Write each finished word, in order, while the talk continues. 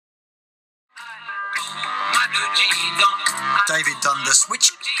David Dundas.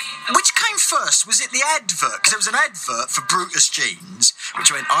 Which came first? Was it the advert? Because there was an advert for Brutus jeans,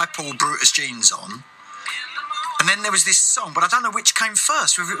 which went, I pull Brutus jeans on. And then there was this song, but I don't know which came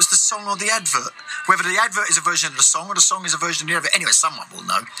first, whether it was the song or the advert. Whether the advert is a version of the song or the song is a version of the advert. Anyway, someone will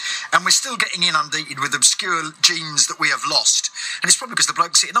know. And we're still getting inundated with obscure jeans that we have lost. And it's probably because the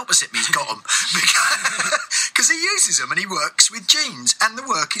bloke sitting opposite me's got them. Because he uses them and he works with jeans. And the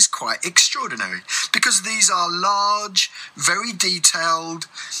work is quite extraordinary. Because these are large, very detailed,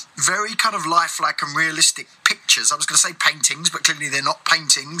 very kind of lifelike and realistic pictures. I was going to say paintings, but clearly they're not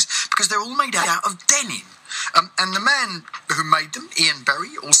paintings, because they're all made out of denim. And the man who made them, Ian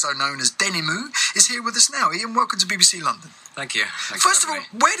Berry, also known as Denimu, is here with us now. Ian, welcome to BBC London. Thank you. First of all,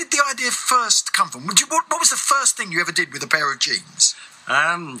 where did the idea first come from? What was the first thing you ever did with a pair of jeans?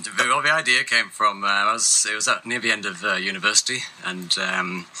 Well, the idea came from, it was near the end of university, and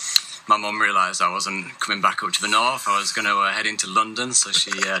my mum realised I wasn't coming back up to the north. I was going to head into London, so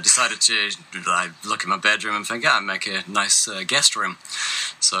she decided to look at my bedroom and think, I'd make a nice guest room.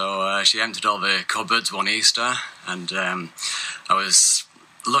 So she emptied all the cupboards one Easter, and I was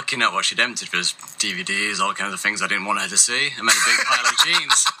looking at what she'd emptied. There's DVDs, all kinds of things I didn't want her to see. I made a big pile of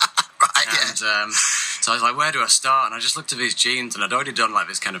jeans. And so I was like, where do I start? And I just looked at these jeans, and I'd already done like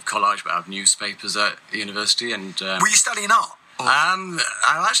this kind of collage about newspapers at university. And were you studying art?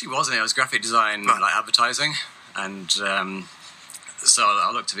 I actually wasn't. It was graphic design, like advertising, and so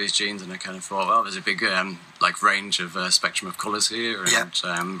I looked at these jeans and I kind of thought, well, there's a big like range of spectrum of colours here,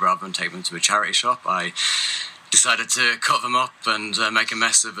 and rather than take them to a charity shop, I decided to cut them up and make a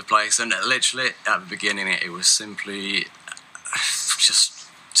mess of the place. And literally at the beginning, it was simply just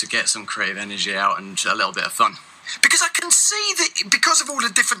to get some creative energy out and a little bit of fun. Because I can see that, because of all the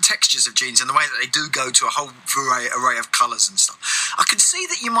different textures of jeans and the way that they do go to a whole array of colours and stuff, I can see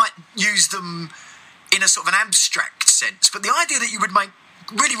that you might use them in a sort of an abstract sense, but the idea that you would make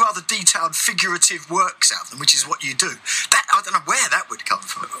really rather detailed figurative works out of them, which is what you do, that I don't know where that would come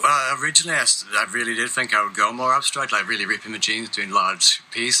from. Well, originally I really did think I would go more abstract, like really ripping the jeans, doing large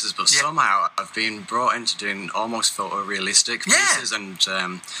pieces, but somehow I've been brought into doing almost photorealistic pieces, and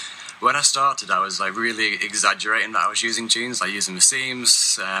when I started, I was like really exaggerating that I was using jeans, like using the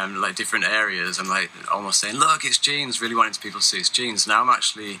seams, like different areas, and like almost saying, look, it's jeans, really wanting people to see it's jeans. Now I'm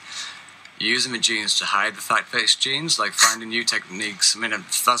actually using the jeans to hide the fact that it's jeans, like finding new techniques. I mean,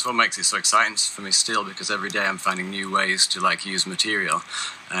 that's what makes it so exciting for me still, because every day I'm finding new ways to like use material,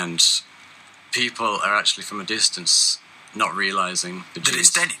 and people are actually from a distance not realising the jeans. That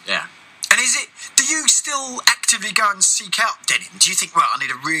it's denim? Yeah. And do you still actively go and seek out denim? Do you think, well, I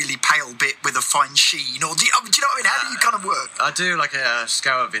need a really pale bit with a fine sheen? Or do you know what I mean? How do you kind of work? I do, like,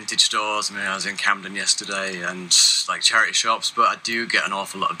 scour vintage stores. I mean, I was in Camden yesterday, and, like, charity shops, but I do get an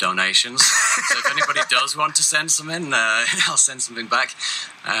awful lot of donations. So if anybody does want to send some in, I'll send something back.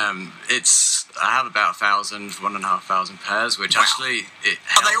 I have about 1,500 pairs, which actually, it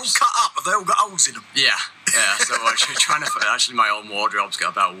helps. Are they all cut up? Have they all got holes in them? Yeah, so I'm trying to... Actually, my own wardrobe's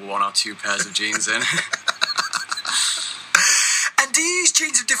got about 1 or 2 pairs of jeans in. And do you use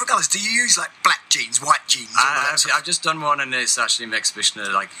jeans of different colours? Do you use, like, black jeans, white jeans? I've just done one, and it's actually an exhibition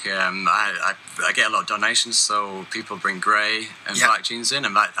of, like, I get a lot of donations, so people bring grey and black jeans in,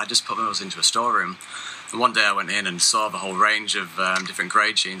 and I just put those into a storeroom. And one day I went in and saw the whole range of different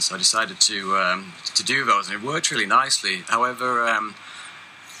grey jeans, so I decided to do those, and it worked really nicely. However,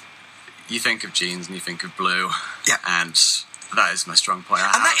 you think of jeans and you think of blue, and that is my strong point.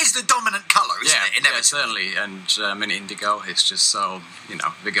 And that is the dominant colour, isn't it? Yeah, certainly. And in indigo, it's just so,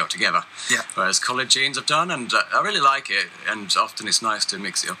 they go together. Yeah. Whereas coloured jeans I've done, and I really like it. And often it's nice to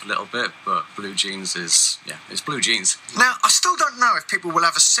mix it up a little bit, but blue jeans it's blue jeans. Now, I still don't know if people will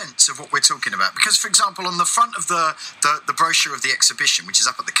have a sense of what we're talking about. Because, for example, on the front of the brochure of the exhibition, which is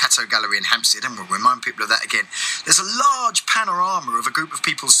up at the Cato Gallery in Hampstead, and we'll remind people of that again, there's a large panorama of a group of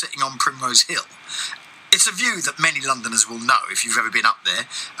people sitting on Primrose Hill. It's a view that many Londoners will know if you've ever been up there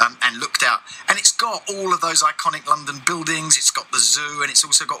and looked out. And it's got all of those iconic London buildings. It's got the zoo, and it's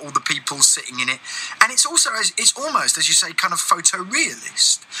also got all the people sitting in it. And it's also, it's almost, as you say, kind of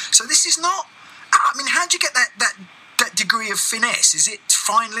photorealist. So this is not... I mean, how do you get that degree of finesse? Is it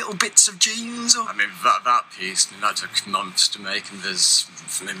fine little bits of jeans? Or? I mean, that piece, that took months to make, and there's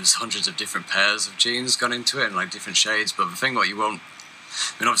hundreds of different pairs of jeans gone into it, and like different shades. But the thing what you won't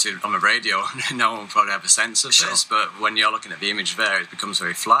I mean, obviously on the radio, no one will probably have a sense of this, but when you're looking at the image there, it becomes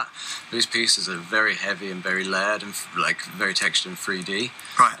very flat. These pieces are very heavy and very layered and like very textured and 3D.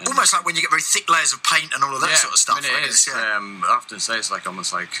 Right, almost like when you get very thick layers of paint and all of that sort of stuff. I mean, it is. I often say it's like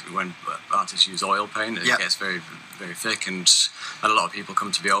almost like when artists use oil paint, it gets very, very thick. And a lot of people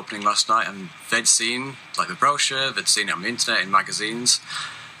come to the opening last night and they'd seen like the brochure, they'd seen it on the internet, in magazines.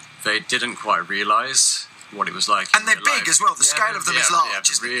 They didn't quite realise what it was like. And they're big as well. The scale of them is large.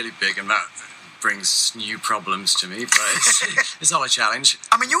 Yeah, really big, and that brings new problems to me, but it's all a challenge.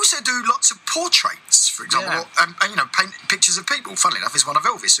 I mean, you also do lots of portraits, for example, and paint pictures of people. Funnily enough, is one of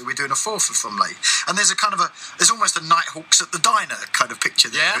Elvis, who we're doing a 4 for from late. And there's there's almost a Nighthawks at the diner kind of picture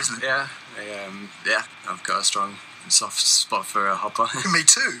there, isn't it? Yeah. I've got a strong soft spot for a hopper. Me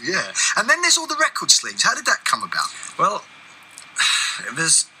too, yeah. And then there's all the record sleeves. How did that come about? Well,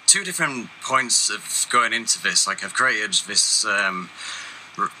 there's 2 different points of going into this. Like, I've created this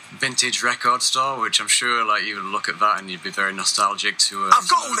vintage record store, which I'm sure like you would look at that and you'd be very nostalgic to. I've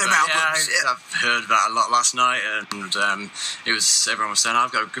got all them albums. I've heard that a lot last night, and everyone was saying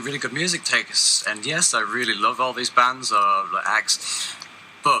I've got really good music taste, and yes, I really love all these bands or like, acts.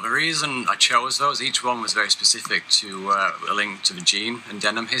 But the reason I chose those, each one was very specific to a link to the jean and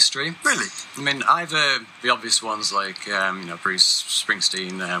denim history. Really? I mean, either the obvious ones like Bruce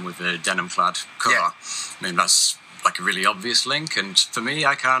Springsteen with the denim-clad cover. Yeah. I mean, that's like a really obvious link. And for me,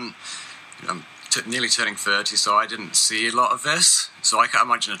 I can't. I'm nearly turning 30, so I didn't see a lot of this. So I can't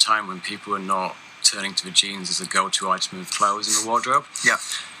imagine a time when people were not turning to the jeans as a go-to item of clothes in the wardrobe. Yeah.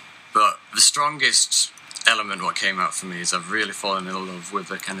 But the strongest element what came out for me is I've really fallen in love with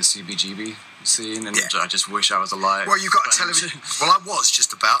the kind of CBGB scene, and I just wish I was alive. Well, you got a television. Well, I was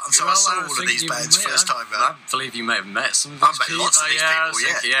just about, and so I saw all of these bands first time. I believe you may have met some of these people. I've met lots of these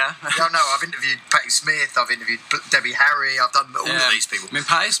people. No, I've interviewed Patti Smith, I've interviewed Debbie Harry, I've done all of these people. I mean,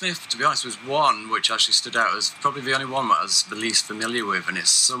 Patti Smith, to be honest, was one which actually stood out as probably the only one that I was the least familiar with, and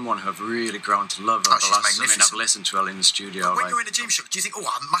it's someone who I've really grown to love over the last. I mean, I've listened to her in the studio. But when you're in a gym shop, do you think,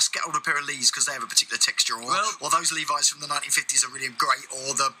 I must get hold of a pair of Lees because they have a particular texture, or those Levi's from the 1950s are really great,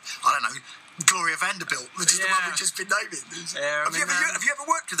 or I don't know, Gloria Vanderbilt, which is the one we've just been naming. Have you ever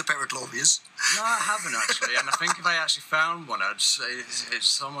worked with a pair of Glorias? No, I haven't actually, and I think if I actually found one, I'd say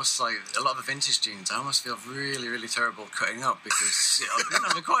it's almost like a lot of the vintage jeans. I almost feel really, really terrible cutting up because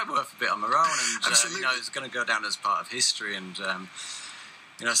they're quite worth a bit on their own, and it's going to go down as part of history. And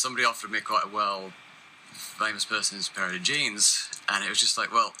somebody offered me quite a famous person's pair of jeans, and it was just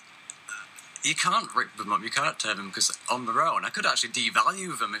like, well, you can't rip them up, you can't tear them, because on their own, I could actually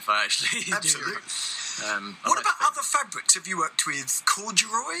devalue them if I actually Absolutely. do. What about other fabrics? Have you worked with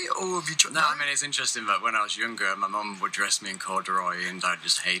corduroy, or have you tried? No, I mean, it's interesting that when I was younger, my mum would dress me in corduroy, and I'd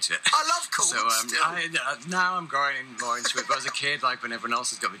just hate it. I love corduroy. So now I'm growing more into it, but as a kid, like when everyone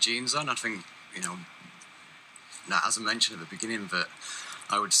else has got the jeans on, I think, as I mentioned at the beginning, that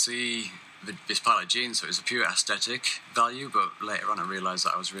I would see this pile of jeans, so it was a pure aesthetic value, but later on I realised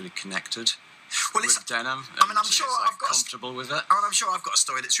that I was really connected with denim. I mean, I'm sure I've got comfortable with it. And I'm sure I've got a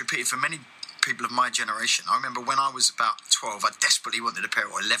story that's repeated for many people of my generation. I remember when I was about 12, I desperately wanted a pair,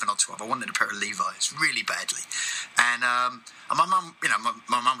 or 11 or 12, I wanted a pair of Levi's really badly. And my mum,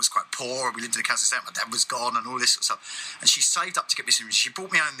 my mum was quite poor. We lived in a council estate. My dad was gone, and all this sort of stuff. And she saved up to get me some. She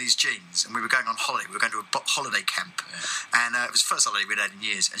bought me home these jeans, and we were going on holiday. We were going to a holiday camp, and it was the first holiday we'd had in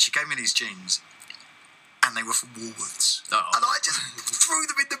years. And she gave me these jeans, and they were from Woolworths. And I just threw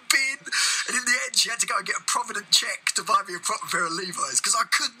them in the bin. And in the end, she had to go and get a provident cheque to buy me a proper pair of Levi's because I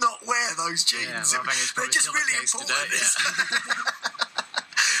could not wear those jeans. They're just really important.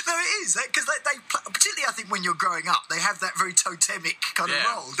 No, it is, because they particularly, I think, when you're growing up, they have that very totemic kind of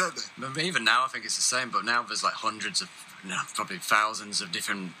role, don't they? But even now, I think it's the same. But now there's like hundreds of, probably thousands of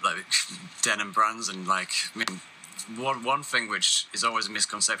different like denim brands, and one thing which is always a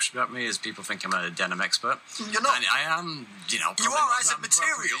misconception about me is people think I'm a denim expert. You're not. And I am, you are as a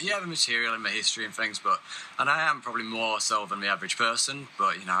material. The material and my history and things, and I am probably more so than the average person.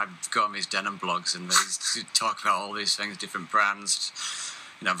 But I've got on these denim blogs and they talk about all these things, different brands.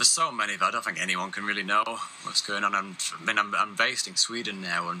 There's so many that I don't think anyone can really know what's going on. I'm based in Sweden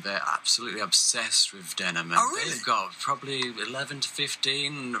now, and they're absolutely obsessed with denim. And they've got probably 11 to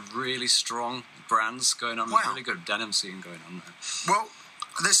 15 really strong brands going on. There's a really good denim scene going on there. Well,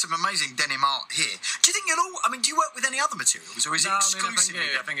 there's some amazing denim art here. Do you think do you work with any other materials, or is it exclusively?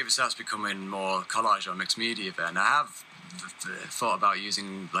 I think if it starts becoming more collage or mixed media, then I have thought about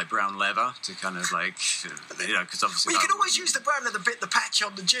using like brown leather to kind of because obviously. Well, you can always use the brown leather bit, the patch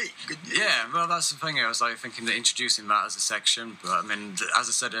on the jean. Yeah, well, that's the thing. I was thinking that introducing that as a section, but I mean, as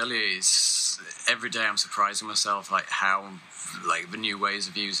I said earlier, every day I'm surprising myself how like the new ways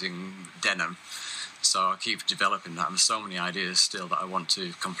of using denim. So I keep developing that. There's so many ideas still that I want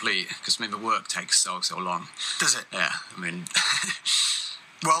to complete, because I mean the work takes so long. Does it? Yeah, I mean,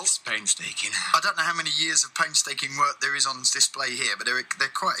 well, it's painstaking. I don't know how many years of painstaking work there is on display here, but they're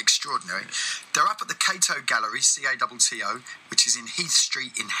quite extraordinary. They're up at the Cato Gallery, C-A-T-T-O, which is in Heath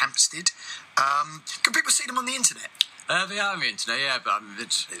Street in Hampstead. Can people see them on the internet? They are on the internet, yeah, but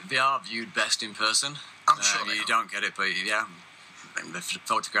they are viewed best in person. I'm sure you don't get it, but yeah. The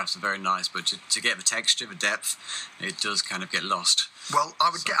photographs are very nice, but to get the texture, the depth, it does kind of get lost. Well, I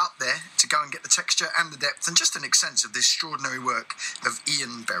would get up there to go and get the texture and the depth and just an sense of the extraordinary work of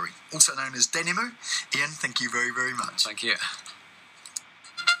Ian Berry, also known as Denimu. Ian, thank you very, very much. Thank you.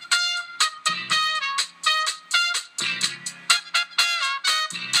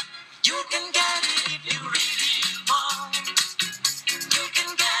 You can get it if you really want. You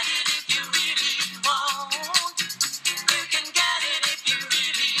can get it if you really want. You can get it if you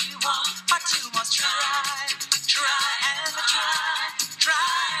really want. But you must try and try.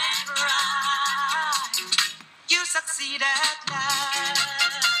 You succeeded.